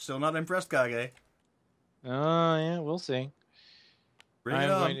 still not impressed, Kage. yeah, we'll see. Bring I'm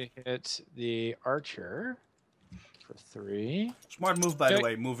it on. going to hit the archer for 3. Smart move, by the Okay.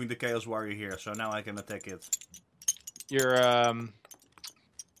 way, moving the Chaos Warrior here, so now I can attack it. You're,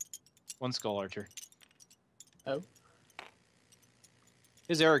 one skull archer. Oh.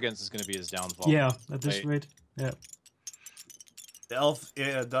 His arrogance is going to be his downfall. Yeah, at this Wait. rate. Yeah. The elf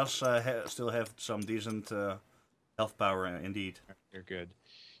does still have some decent health power, indeed. You're good.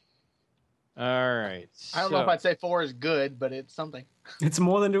 All right. I don't know if I'd say 4 is good, but it's something. It's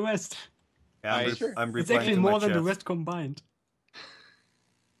more than the rest. Yeah, I'm, Nice. Sure. I'm It's replying actually to my more than the chat. rest combined.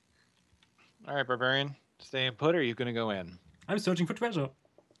 All right, barbarian. Staying put, or are you going to go in? I'm searching for treasure.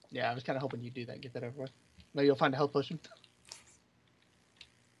 Yeah, I was kind of hoping you'd do that, get that over with. Maybe you'll find a health potion.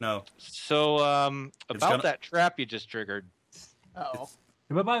 No. So, about gonna- that trap you just triggered. Uh-oh.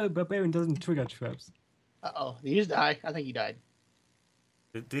 The barbarian doesn't trigger traps. Uh-oh. Did you just die? I think he died.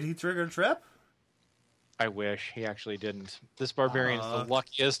 Did he trigger a trap? I wish he actually didn't. This barbarian is Aw. the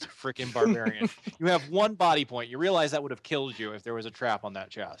luckiest freaking barbarian. You have 1 body point. You realize that would have killed you if there was a trap on that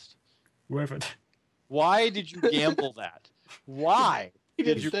chest. Worth it. Why did you gamble that? Why He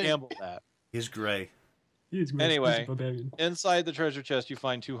did didn't you think. gamble that? He's gray. He's my Anyway. special barbarian. Inside the treasure chest, you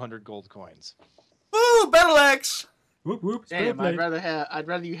find 200 gold coins. Ooh, battle axe! Whoop whoop. Damn, spell I'd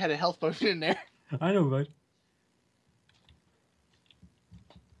rather you had a health potion in there. I know, right?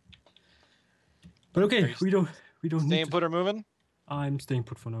 But Are okay, you we don't need Staying to... put or moving? I'm staying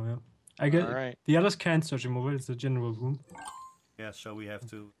put for now, yeah. I get All right. the others can't search him over, it's a general room. Yeah, so we have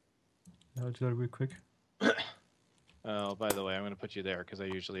to... I'll do that real quick. Oh, by the way, I'm going to put you there because I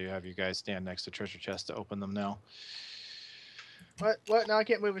usually have you guys stand next to treasure chests to open them now. What? No, I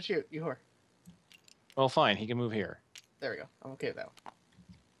can't move and shoot. You whore. Well, fine. He can move here. There we go. I'm okay with that one.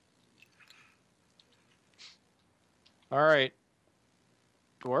 All right.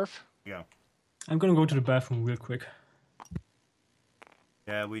 Dwarf? Yeah. I'm gonna go to the bathroom real quick.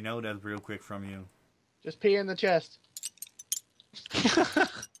 Yeah, we know that real quick from you. Just pee in the chest.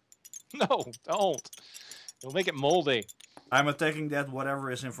 No, don't. It'll make it moldy. I'm attacking that whatever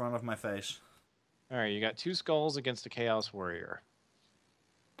is in front of my face. All right, you got 2 skulls against a Chaos Warrior.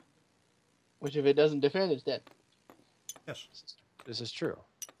 Which, if it doesn't defend, it's dead. Yes. This is true.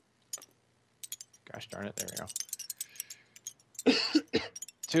 Gosh darn it, there we go.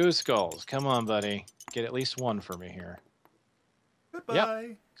 2 skulls. Come on, buddy. Get at least 1 for me here.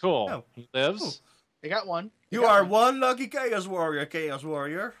 Goodbye. Cool. Oh. He lives. Ooh. They got one. They You got are one lucky Chaos Warrior, Chaos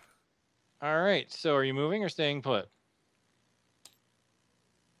Warrior. All right, so are you moving or staying put?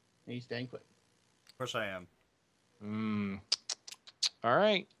 He's staying put. course I am. All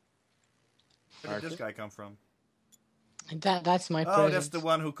right. Where did this Archer? guy come from? That's my Oh, present. that's the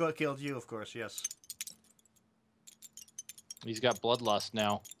one who killed you, of course, yes. He's got bloodlust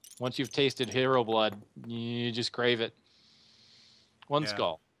now. Once you've tasted hero blood, you just crave it. One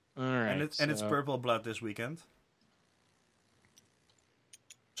skull. All right. And it's purple blood this weekend.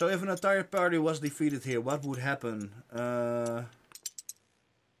 So if an entire party was defeated here, what would happen?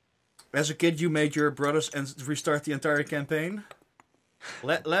 As a kid, you made your brothers and restart the entire campaign.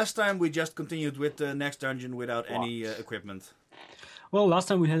 Last time we just continued with the next dungeon without any equipment. Well, last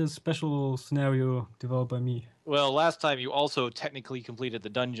time we had a special scenario developed by me. Well, last time you also technically completed the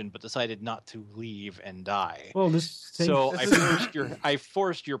dungeon, but decided not to leave and die. Well, So I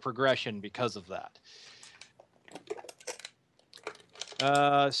forced your progression because of that.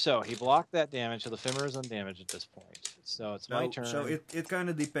 So he blocked that damage, so the Femur is undamaged at this point. So it's my turn. So it kind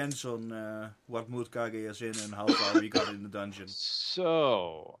of depends on what mood Kage is in and how far we got in the dungeon.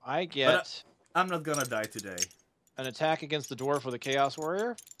 So I get I'm not gonna die today. an attack against the dwarf with a Chaos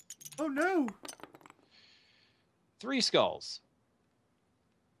Warrior. Oh no! 3 skulls.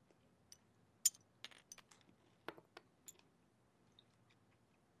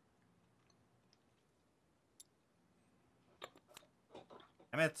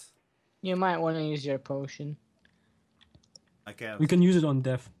 Damn it! You might want to use your potion. I can't. We can use it on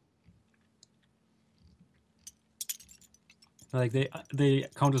death. Like they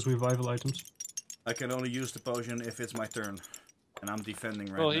count as revival items. I can only use the potion if it's my turn, and I'm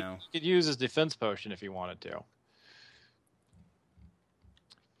defending right Well, now. he could use his defense potion if he wanted to.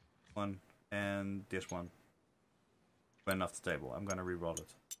 One and this one went off the table. I'm gonna re-roll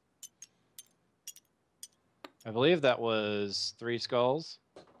it. I believe that was 3 skulls.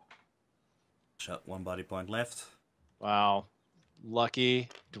 So 1 body point left. Wow. Lucky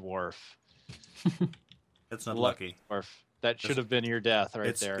dwarf. That's not lucky. Dwarf. That should have been your death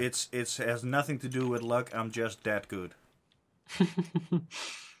right there. It has nothing to do with luck. I'm just that good.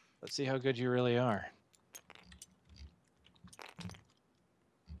 Let's see how good you really are.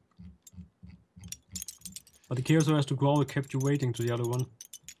 But the Chaos has to growl kept you waiting to the other one.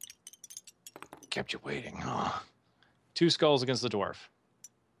 Kept you waiting, huh? 2 skulls against the dwarf.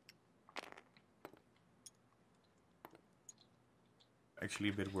 Actually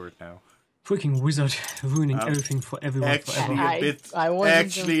a bit worried now. Freaking wizard ruining everything for everyone Actually forever. I wasn't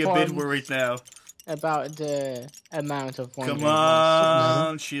actually a bit informed worried now. about the amount of one. Come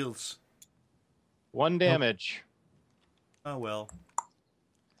on, shields. 1 damage. Oh well.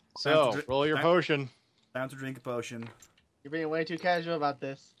 So, Time to roll your potion. Time to drink a potion. You're being way too casual about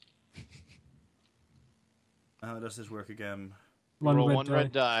this. How does this work again? Roll 1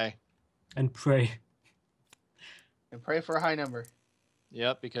 red die. And pray. And pray for a high number.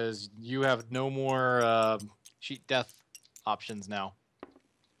 Yep, because you have no more cheat death options now.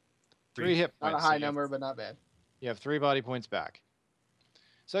 3 hit points. Not a high number, but not bad. You have 3 body points back.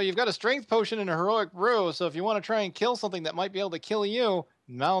 So you've got a strength potion and a heroic brew, so if you want to try and kill something that might be able to kill you,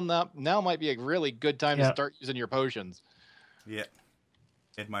 now might be a really good time to start using your potions. Yeah,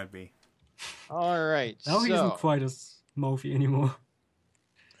 it might be. All right. Now he isn't quite as mouthy anymore.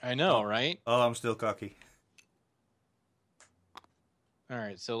 I know, right? Oh, I'm still cocky. All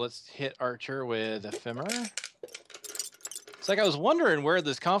right, so let's hit Archer with Ephemer. It's like I was wondering where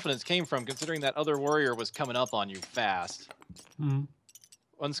this confidence came from, considering that other warrior was coming up on you fast. Mm.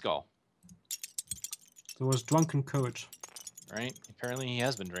 1 skull. There was drunken courage. Right? Apparently he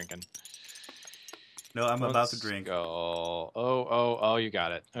has been drinking. No, I'm about to drink. Skull. Oh, you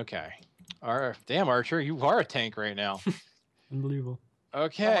got it. Okay. Damn, Archer, you are a tank right now. Unbelievable.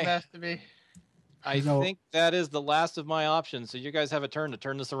 Okay. Someone has to be. I think that is the last of my options, so you guys have a turn to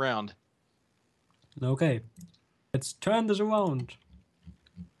turn this around. Okay. Let's turn this around.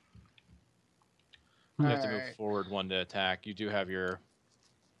 You have to move forward 1 to attack. You do have your...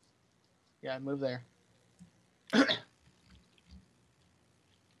 Yeah, move there. And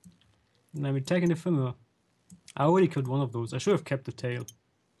I'm attacking the Femur. I already killed one of those. I should have kept the tail.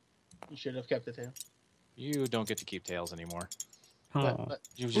 You should have kept the tail. You don't get to keep tails anymore. Oh.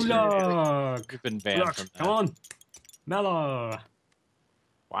 You've been banned from that. Come on. Mela.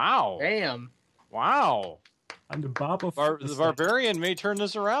 Wow. Damn. Wow. I'm the barb of... The barbarian may turn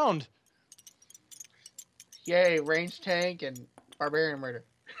this around. Yay, range tank and barbarian murder.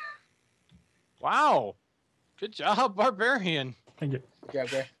 Wow. Good job, barbarian. Thank you. Good job,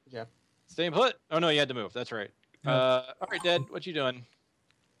 Gray. Good job. Staying put. Oh, no, you had to move. That's right. All right, Dead. What you doing?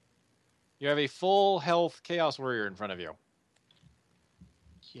 You have a full health Chaos Warrior in front of you.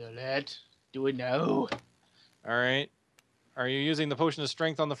 Kill it. Do it now. All right. Are you using the Potion of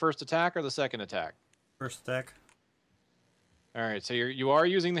Strength on the first attack or the second attack? First attack. All right, so you are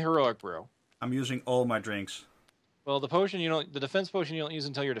using the heroic brew. I'm using all my drinks. Well, the potion the defense potion you don't use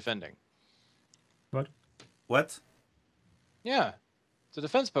until you're defending. What? What? Yeah, it's a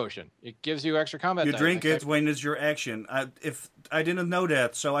defense potion. It gives you extra combat. You dice. drink it when it's your action. If I didn't know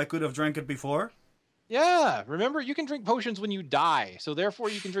that, so I could have drank it before. Yeah, remember you can drink potions when you die, so therefore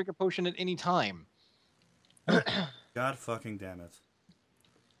you can drink a potion at any time. God fucking damn it!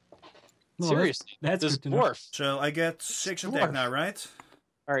 No, Seriously, that's this good to know. dwarf. So I get 6 attack now, right?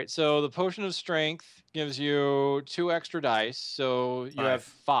 All right, so the potion of strength gives you 2 extra dice, so you have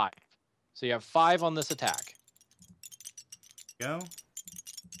 5. So you have 5 on this attack. Go.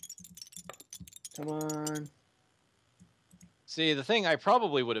 Come on. See, the thing I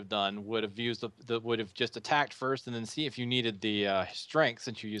probably would have done would have used would have just attacked first and then see if you needed the strength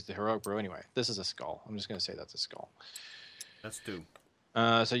since you used the heroic brew anyway. This is a skull. I'm just going to say that's a skull. That's 2.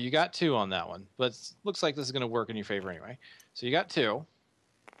 So you got 2 on that one, but looks like this is going to work in your favor anyway. So you got 2.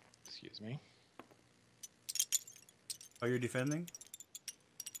 Excuse me. Are you defending?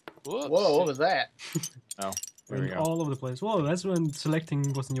 Whoops. Whoa, what was that? Oh, there we Went go. all over the place. Whoa, that's when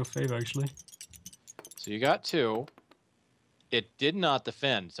selecting was in your favor, actually. So you got 2. It did not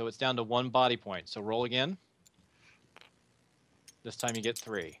defend, so it's down to 1 body point. So roll again. This time you get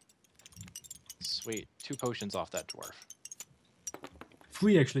 3. Sweet. 2 potions off that dwarf.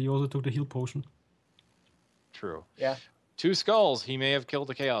 3, actually. You also took the heal potion. True. Yeah. 2 skulls. He may have killed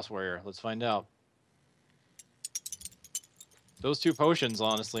the Chaos Warrior. Let's find out. Those 2 potions,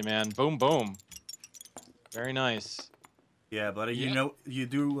 honestly, man. Boom, boom. Very nice. Yeah, but Yeah. you know, you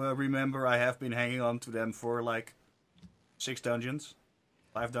do remember I have been hanging on to them for like 6 dungeons,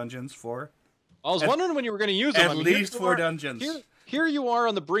 5 dungeons, 4. I was wondering when you were going to use them. At I mean, here least you 4 are- dungeons. Here you are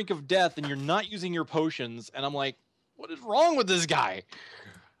on the brink of death, and you're not using your potions, and I'm like, what is wrong with this guy?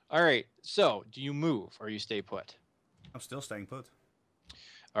 All right, so do you move or you stay put? I'm still staying put.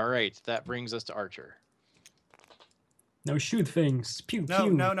 All right, that brings us to Archer. Now shoot things. Pew, No,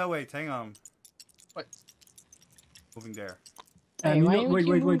 pew. no, wait, hang on. What? Moving there. Hey, You why know- would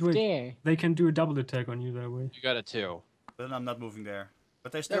you wait, move wait. there? They can do a double attack on you that way. You got a 2. But I'm not moving there.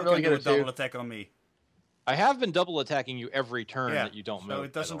 But they still They're really can do a good at double 2. attack on me. I have been double attacking you every turn Yeah, that you don't move. so it by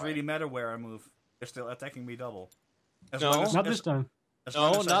the doesn't way. really matter where I move. They're still attacking me double. As No. long as, Not as, this time. as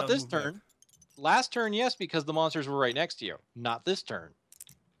long No, as I not don't this move back. turn. Last turn, yes, because the monsters were right next to you. Not this turn.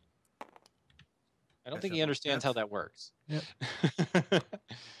 I don't Guess think I he don't understands get. how that works. Yep.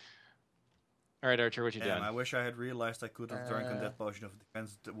 All right, Archer, what you Damn, doing? I wish I had realized I could have drank on that potion of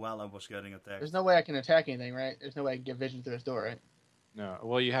defense while I was getting attacked. There's no way I can attack anything, right? There's no way I can get vision through this door, right? No,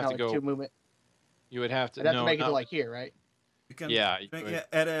 well, you have Not to like go. 2 movement. You would have to. I'd have no, to make it to not- like here, right? You can Yeah, you drink- could. yeah,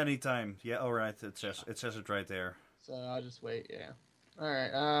 at any time. Yeah, alright, it says it right there. So I'll just wait, yeah.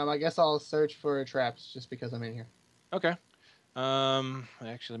 Alright, I guess I'll search for traps just because I'm in here. Okay.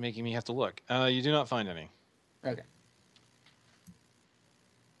 Actually making me have to look. You do not find any. Okay.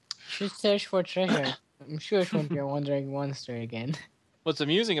 Should search for treasure. I'm sure it won't be a wandering monster again. What's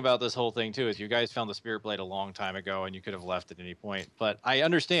amusing about this whole thing too is you guys found the Spirit Blade a long time ago, and you could have left at any point. But I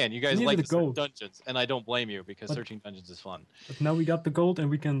understand you guys Neither like the to search gold. dungeons, and I don't blame you because But- searching dungeons is fun. But now we got the gold and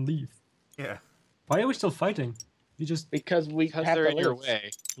we can leave. Yeah. Why are we still fighting? We just... Because we Because have they're to in your live.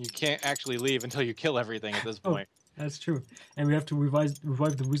 way. You can't actually leave until you kill everything at this Oh. point. That's true. And we have to revive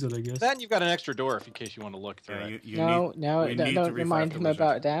the wizard, I guess. Then you've got an extra door in case you want to look through Yeah, it. you No, need, no, we don't, need to don't revive remind the him wizard.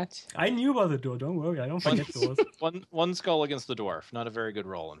 about that. I knew about the door, don't worry. I don't forget doors. One skull against the dwarf. Not a very good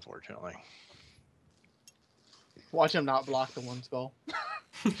roll, unfortunately. Watch him not block the 1 skull.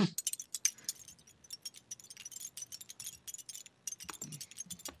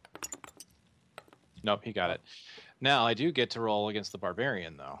 Nope, he got it. Now I do get to roll against the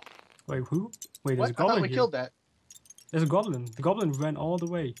barbarian, though. Wait, who? Wait, What? there's a I thought goblin we here. killed that. There's a goblin. The goblin ran all the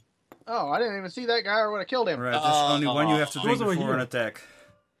way. Oh, I didn't even see that guy or would have killed him. Alright, there's only one you have to Oh. drink Who's over before an here? attack.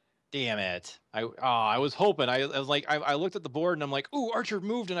 Damn it! I was hoping. I was like, I looked at the board and I'm like, ooh, Archer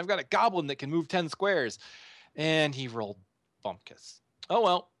moved, and I've got a goblin that can move 10 squares, and he rolled bumpkiss. Oh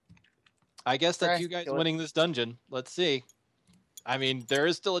well. I guess that's Alright, you guys kill it. winning this dungeon. Let's see. I mean, there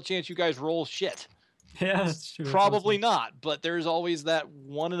is still a chance you guys roll shit. Yeah, that's true. Probably not, but there's always that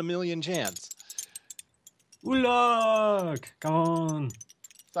 1 in a million chance. Ulak! Come on.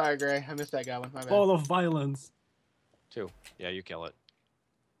 Sorry, Gray. I missed that guy one. My bad. Ball of violence. 2. Yeah, you kill it.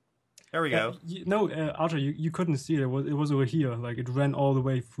 There we go. No, Archer, you couldn't see it. It was over here. Like, it ran all the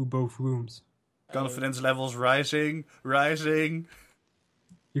way through both rooms. Confidence levels rising, rising.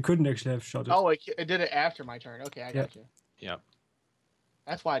 You couldn't actually have shot it. Oh, it did it after my turn. Okay, I got you. Yep.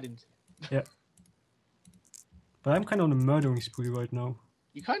 That's why I didn't see it. But I'm kind of on a murdering spree right now.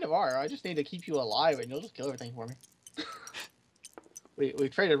 You kind of are. I just need to keep you alive, and you'll just kill everything for me. we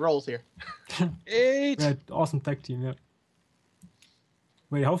traded roles here. 8. Right, awesome tag team, yeah.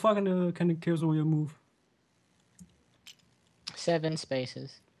 Wait, how far can the Chaos Warrior move? 7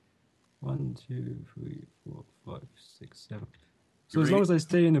 spaces. 1, 2, 3, 4, 5, 6, 7. So You as long really- as I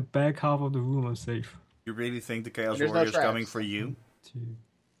stay in the back half of the room, I'm safe. You really think the Chaos There's no Warrior is traps. coming for you? 2,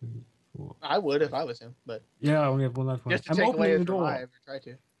 3, 4. I would if I was him, but Yeah, I only have one life. just to I'm take away opening his the door. revive or try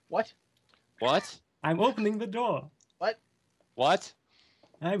to. What? What? I'm opening the door. What?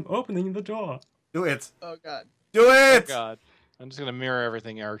 I'm opening the door. Do it. Oh god. Do Oh it. God. I'm just gonna mirror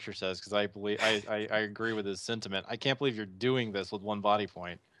everything Archer says because I believe I agree with his sentiment. I can't believe you're doing this with 1 body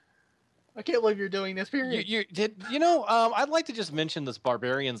point. I can't believe you're doing this. Period. I'd like to just mention this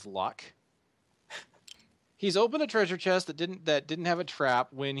barbarian's luck. He's opened a treasure chest that didn't have a trap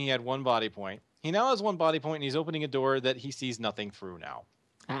when he had 1 body point. He now has 1 body point and he's opening a door that he sees nothing through now.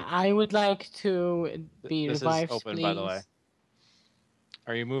 I would like to be This revived, is open, please. by the way.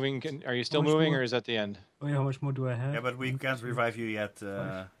 Are you moving? Are you still How much moving, more? or is that the end? Oh yeah, how much more do I have? Yeah, but we can't revive you yet. 3,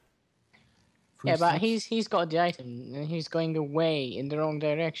 Yeah, but 6. he's got the item and he's going away in the wrong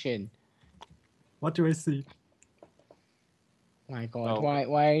direction. What do I see? My God, Oh.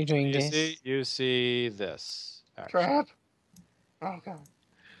 why are you doing You this? see this. Actually. Trap. Oh god.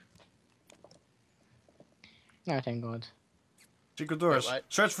 Oh, thank God. Secret doors. what?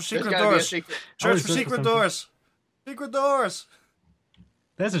 Search for There's secret gotta be a doors. secret. Search Always for search for secret something. doors. Secret doors.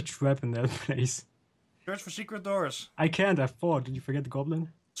 There's a trap in that place. Search for secret doors. I can't, I thought. Did you forget the goblin?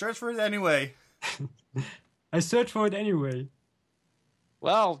 Search for it anyway. I searched for it anyway.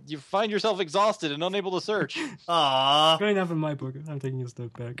 Well, you find yourself exhausted and unable to search. Aww. Good enough in my book. I'm taking a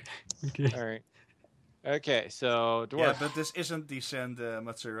step back. Okay. All right. Okay, so dwarf. Yeah, but this isn't the send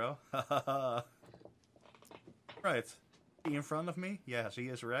Matsuro. Right. Is he in front of me? Yes, he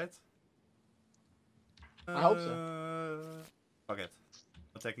is, right? I hope so. Fuck it.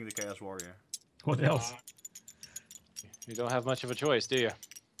 I'm taking the Chaos Warrior. What else? You don't have much of a choice, do you?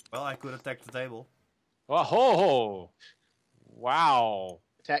 Well, I could attack the table. Oh, ho! Wow.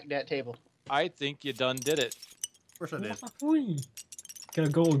 Attack that table. I think you done did it. Of course I did. Whee! Gotta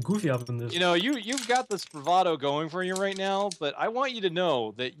go all goofy up in this. You know, you've got this bravado going for you right now, but I want you to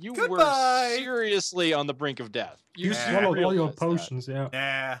know that you Goodbye. were seriously on the brink of death. You Yeah. swallowed all your realize that. potions, yeah.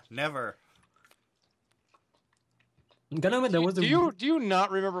 Nah, never. Then I mean, there was a... Do you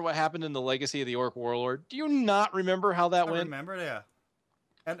not remember what happened in the Legacy of the Orc Warlord? Do you not remember how that I went? remember, yeah.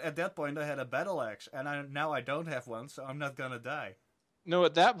 And at that point, I had a battle axe, and now I don't have one, so I'm not gonna die. No,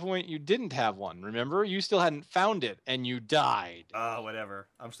 at that point you didn't have one. Remember, you still hadn't found it, and you died. Oh, whatever.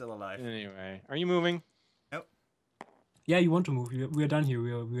 I'm still alive. Anyway, are you moving? Yeah, you want to move. We're done here.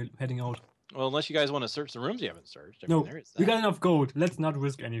 We're heading out. Well, unless you guys want to search the rooms you haven't searched. I mean, No, there is we that. got enough gold. Let's not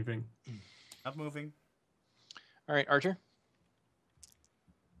risk anything. Not moving. All right, Archer.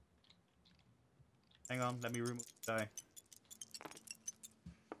 Hang on, let me remove the die.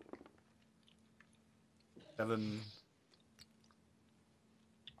 7.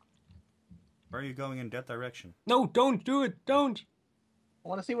 Where are you going in that direction? No, don't do it. Don't. I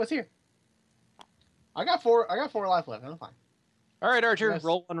want to see what's here. I got four life left. I'm fine. All right, Archer. Yes.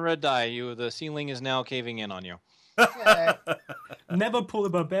 Roll 1 red die. The ceiling is now caving in on you. Yay. Never pull a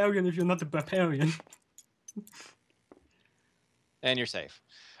barbarian if you're not a barbarian. And you're safe.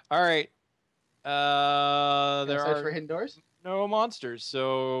 All right. There Search for are hidden doors. no monsters,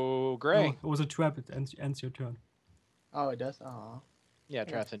 so Gray. No, it was a trap. It ends your turn. Oh, it does. Oh. Yeah,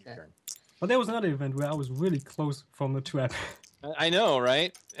 traps in your Okay. turn. But there was another event where I was really close from the trap. I know,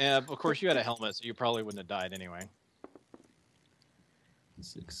 right? Of course, you had a helmet, so you probably wouldn't have died anyway.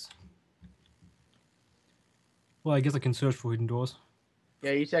 6. Well, I guess I can search for hidden doors.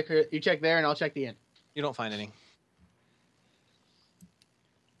 Yeah, you check there, and I'll check the end. You don't find any.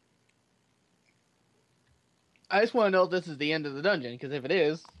 I just want to know if this is the end of the dungeon, because if it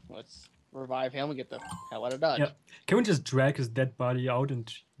is, let's revive him and get the hell out of Dodge. Yeah. Can we just drag his dead body out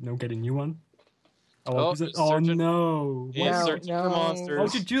and get a new one? Oh, Is it- he's oh searching- no! He's No, searching for no. monsters.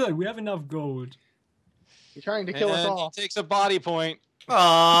 How'd you do that? We have enough gold. You're trying to kill us And all. he takes a body point.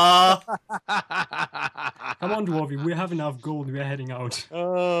 Aww. Come on, Dwarfy, we have enough gold. We're heading out.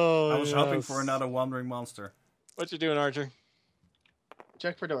 Oh, I was hoping for another wandering monster. What you doing, Archer?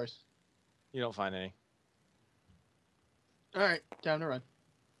 Check for doors. You don't find any. All right, time to run.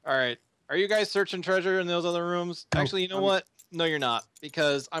 All right. Are you guys searching treasure in those other rooms? No, Actually, you know what? No, you're not,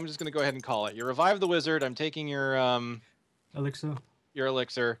 because I'm just gonna go ahead and call it. You revive the wizard. I'm taking your Elixir.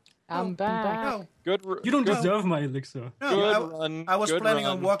 elixir. I'm No, back. No, Good. You don't No. deserve my elixir. no. Good run. I was good planning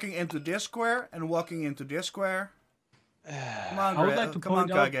on run. walking into this square and walking into this square. Come on, I would like to come on,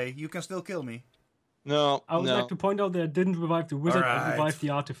 point out- Kage. You can still kill me. No, I would no. like to point out that I didn't revive the wizard, I Alright. revived the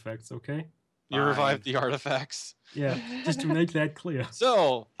artifacts, okay? You Fine. revived the artifacts. Yeah, just to make that clear.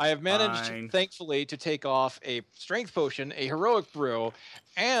 So I have managed, Fine. thankfully, to take off a strength potion, a heroic brew,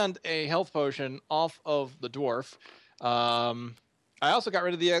 and a health potion off of the dwarf. I also got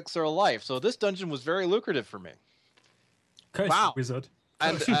rid of the extra life, so this dungeon was very lucrative for me. Curse Wow. wizard.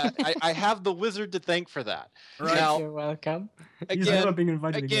 And I have the wizard to thank for that. Right. Now, You're welcome. He's never again, being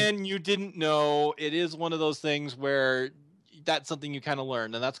invited again. again, you didn't know. It is one of those things where that's something you kind of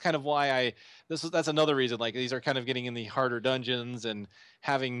learn, and that's kind of why that's another reason. Like, these are kind of getting in the harder dungeons, and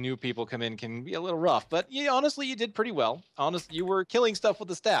having new people come in can be a little rough. But honestly, you did pretty well. You were killing stuff with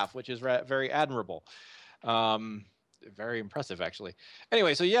the staff, which is very admirable. Very impressive, actually.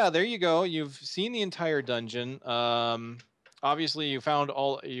 Anyway, so yeah, there you go. You've seen the entire dungeon. Obviously, you found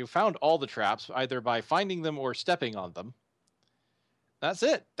all the traps, either by finding them or stepping on them. That's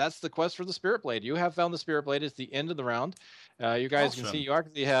it. That's the quest for the Spirit Blade. You have found the Spirit Blade. It's the end of the round. You guys can see you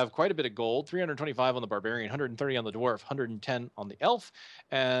actually have quite a bit of gold, 325 on the Barbarian, 130 on the Dwarf, 110 on the Elf.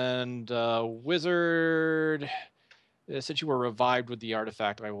 And Wizard, since you were revived with the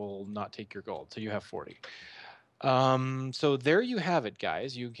artifact, I will not take your gold. So you have 40. So there you have it,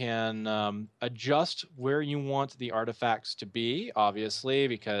 guys. You can adjust where you want the artifacts to be, obviously,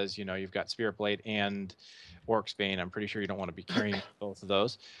 because you've got Spirit Blade and Orc's Bane. I'm pretty sure you don't want to be carrying both of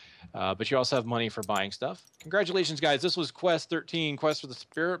those. But you also have money for buying stuff. Congratulations, guys. This was Quest 13, Quest for the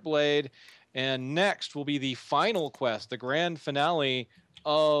Spirit Blade. And next will be the final quest, the grand finale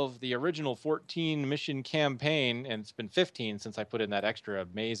of the original 14 mission campaign. And it's been 15 since I put in that extra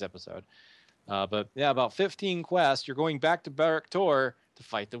maze episode. But yeah, about 15 quests. You're going back to Barak Tor to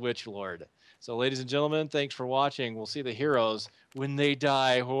fight the Witch Lord. So, ladies and gentlemen, thanks for watching. We'll see the heroes when they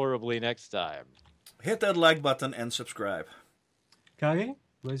die horribly next time. Hit that like button and subscribe. Kage,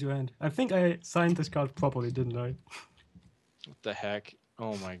 raise your hand. I think I signed this card properly, didn't I? What the heck?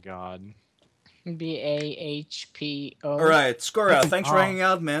 Oh my god. BAHPO. All right, Skora, thanks for Ah. hanging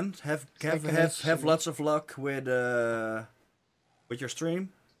out, man. Have Second lots of luck with your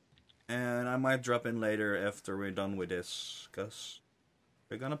stream, and I might drop in later after we're done with this, cause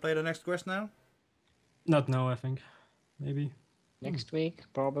we're gonna play the next quest now. Not now, I think. Maybe. Next week,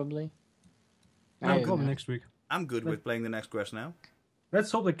 probably. I No, don't probably know. next week. I'm good with playing the next quest now.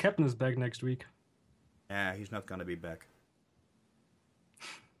 Let's hope the captain is back next week. Yeah, he's not gonna be back.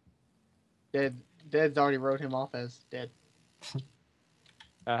 Dead's already wrote him off as dead.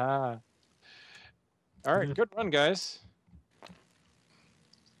 All right, good run, guys.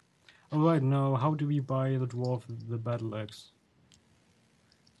 Alright, now, how do we buy the dwarf the battle axe?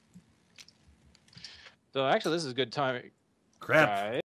 So actually, this is a good time. Crap. Guys.